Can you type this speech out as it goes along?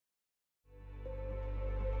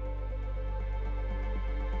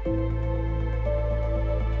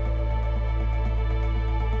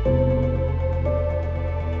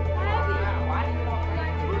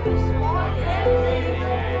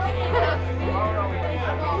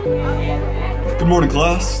Good morning,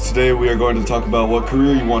 class. Today we are going to talk about what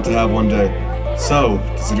career you want to have one day. So,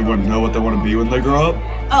 does anyone know what they want to be when they grow up?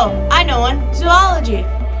 Oh, I know one. Zoology.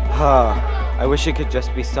 I wish it could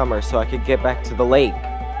just be summer so I could get back to the lake.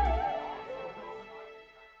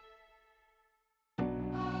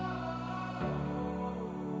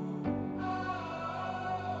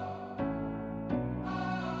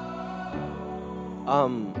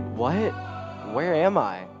 What? Where am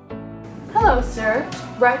I? Hello, sir.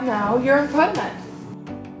 Right now, you're in Protomet.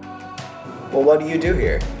 Well, what do you do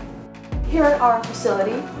here? Here at our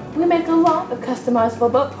facility, we make a lot of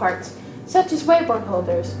customizable boat parts, such as wakeboard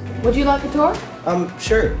holders. Would you like a tour?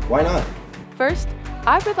 Sure. Why not? First,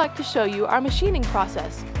 I would like to show you our machining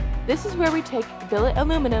process. This is where we take billet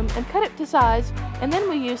aluminum and cut it to size, and then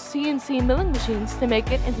we use CNC milling machines to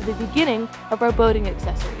make it into the beginning of our boating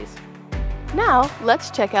accessories. Now,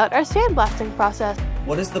 let's check out our sandblasting process.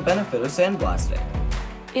 What is the benefit of sandblasting?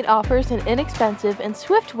 It offers an inexpensive and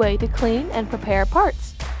swift way to clean and prepare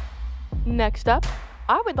parts. Next up,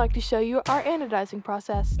 I would like to show you our anodizing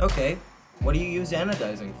process. Okay, what do you use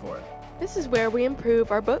anodizing for? This is where we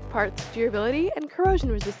improve our boat parts' durability and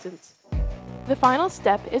corrosion resistance. The final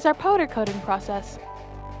step is our powder coating process.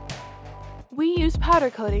 We use powder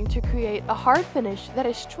coating to create a hard finish that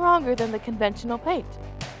is stronger than the conventional paint.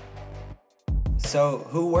 So,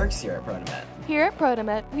 who works here at Protomet? Here at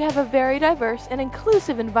Protomet, we have a very diverse and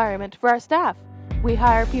inclusive environment for our staff. We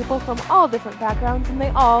hire people from all different backgrounds, and they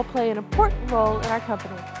all play an important role in our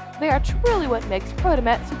company. They are truly what makes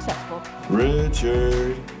Protomet successful.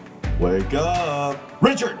 Richard, wake up!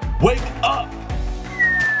 Richard, wake up!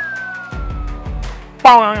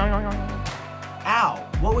 Ow!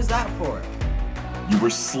 What was that for? You were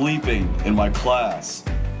sleeping in my class.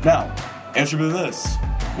 Now, answer me this.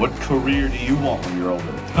 What career do you want when you're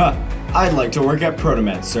older? I'd like to work at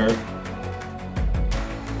Protomet, sir.